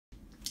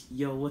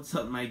Yo, what's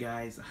up, my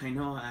guys? I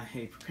know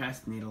I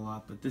procrastinate a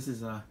lot, but this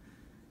is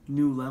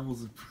new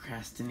levels of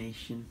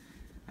procrastination.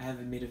 I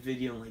haven't made a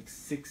video in like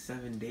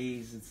 6-7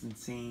 days. It's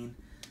insane.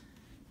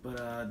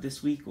 But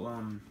this week,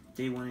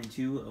 day 1 and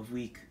 2 of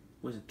week,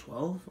 was it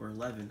 12 or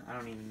 11? I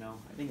don't even know.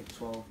 I think it's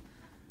 12.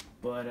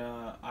 But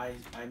I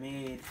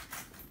made,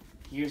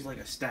 here's like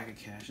a stack of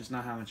cash. It's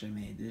not how much I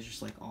made. It's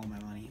just like all my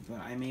money. But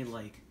I made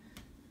like,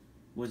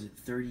 was it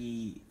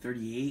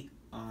 38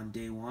 on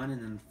day 1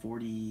 and then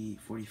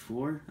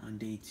 44 on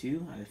day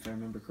 2, if I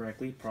remember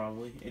correctly.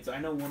 Probably. I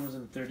know one was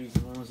in the 30s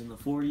and one was in the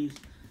 40s.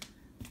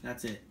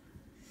 That's it.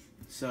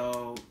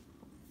 So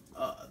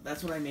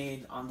that's what I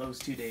made on those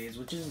 2 days,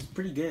 which is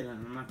pretty good.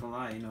 I'm not gonna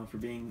lie, for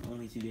being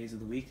only 2 days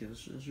of the week, it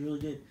was really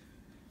good.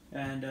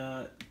 And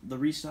the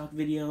restock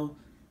video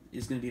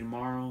is gonna be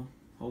tomorrow.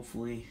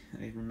 Hopefully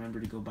I remember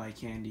to go buy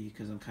candy,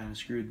 because I'm kind of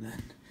screwed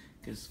then,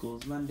 because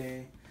school's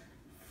Monday.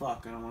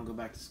 Fuck, I don't want to go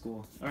back to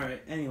school.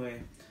 Alright,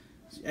 anyway,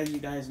 as you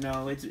guys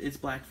know, it's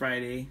Black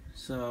Friday,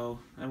 so,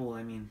 I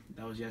mean,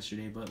 that was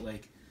yesterday, but,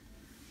 like,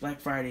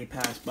 Black Friday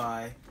passed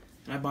by,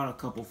 and I bought a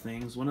couple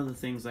things. One of the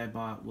things I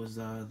bought was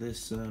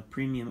this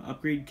premium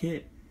upgrade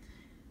kit.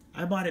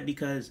 I bought it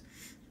because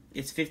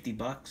it's 50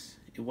 bucks.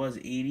 It was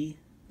 80,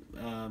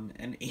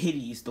 and 80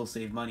 you still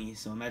save money,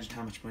 so imagine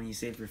how much money you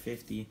save for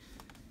 50.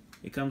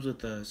 It comes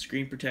with a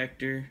screen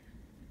protector,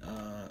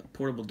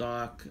 portable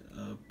dock,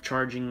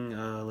 charging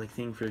like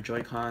thing for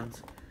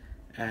Joy-Cons,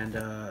 and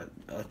a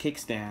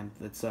kickstand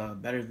that's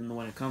better than the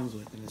one it comes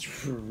with, and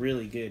it's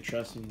really good.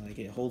 Trust me, like,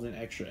 it holds an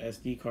extra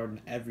SD card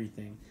and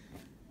everything.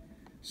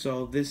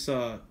 So this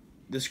the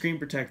screen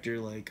protector,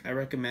 like, I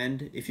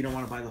recommend, if you don't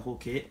want to buy the whole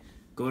kit,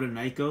 go to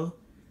Nyko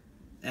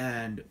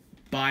and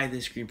buy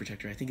this screen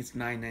protector. I think it's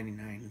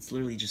 $9.99. It's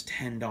literally just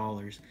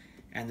 $10.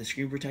 And the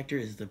screen protector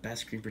is the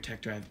best screen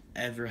protector I've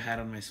ever had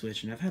on my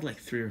Switch, and I've had like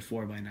 3 or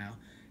 4 by now.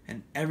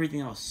 And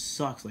everything else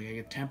sucks. Like, I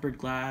get tempered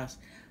glass,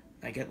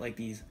 I get like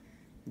these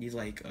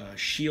like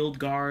shield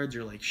guards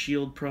or like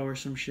Shield Pro or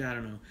some shit, I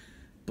don't know.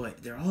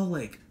 But they're all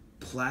like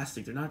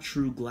plastic. They're not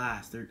true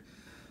glass.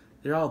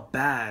 They're all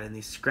bad, and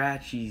they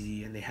scratch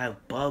easy, and they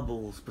have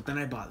bubbles. But then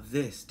I bought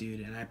this,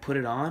 dude, and I put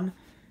it on,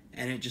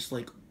 and it just,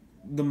 like,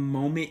 the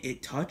moment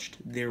it touched,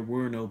 there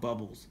were no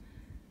bubbles.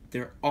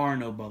 There are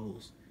no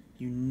bubbles.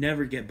 You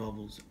never get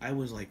bubbles. I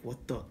was like,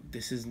 what the?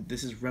 This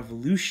is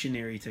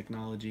revolutionary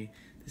technology.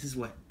 This is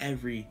what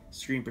every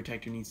screen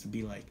protector needs to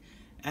be like.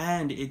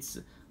 And it's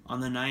on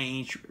the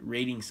 9H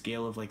rating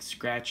scale of, like,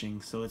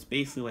 scratching. So it's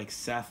basically like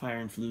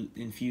sapphire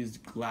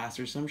infused glass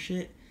or some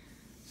shit.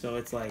 So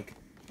it's like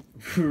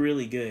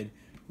really good.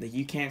 Like,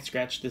 you can't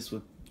scratch this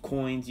with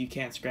coins. You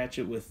can't scratch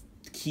it with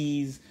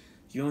keys.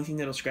 The only thing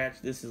that'll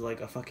scratch this is like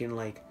a fucking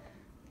like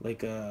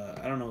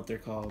I don't know what they're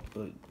called,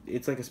 but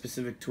it's like a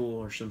specific tool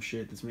or some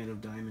shit that's made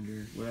of diamond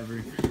or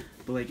whatever.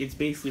 But, like, it's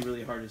basically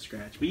really hard to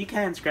scratch. But you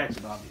can scratch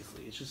it,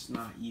 obviously. It's just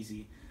not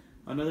easy.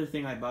 Another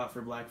thing I bought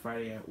for Black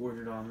Friday, I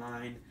ordered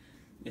online.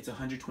 It's a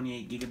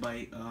 128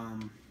 gigabyte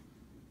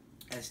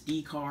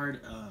SD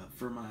card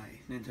for my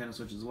Nintendo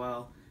Switch as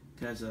well,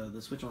 because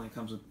the Switch only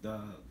comes with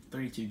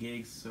 32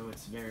 gigs, so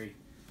it's very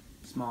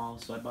small.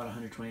 So I bought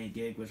 128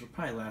 gig, which will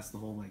probably last the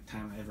whole, like,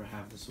 time I ever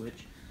have the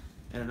Switch.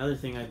 And another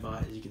thing I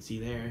bought, as you can see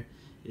there,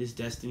 is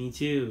Destiny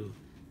 2.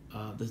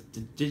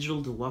 The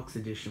digital deluxe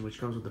edition, which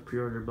comes with the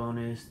pre-order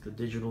bonus, the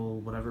digital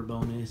whatever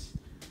bonus,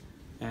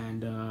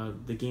 and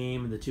the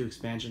game and the 2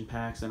 expansion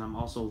packs. And I'm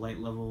also light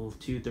level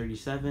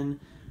 237.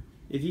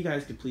 If you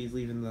guys could please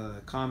leave in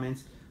the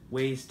comments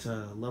ways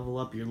to level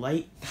up your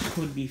light, that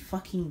would be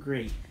fucking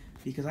great,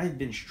 because I've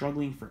been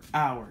struggling for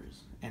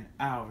hours and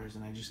hours,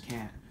 and I just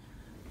can't.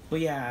 But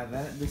yeah,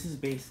 this is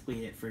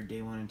basically it for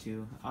day 1 and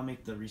 2. I'll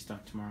make the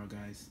restock tomorrow,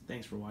 guys.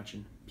 Thanks for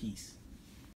watching. Peace.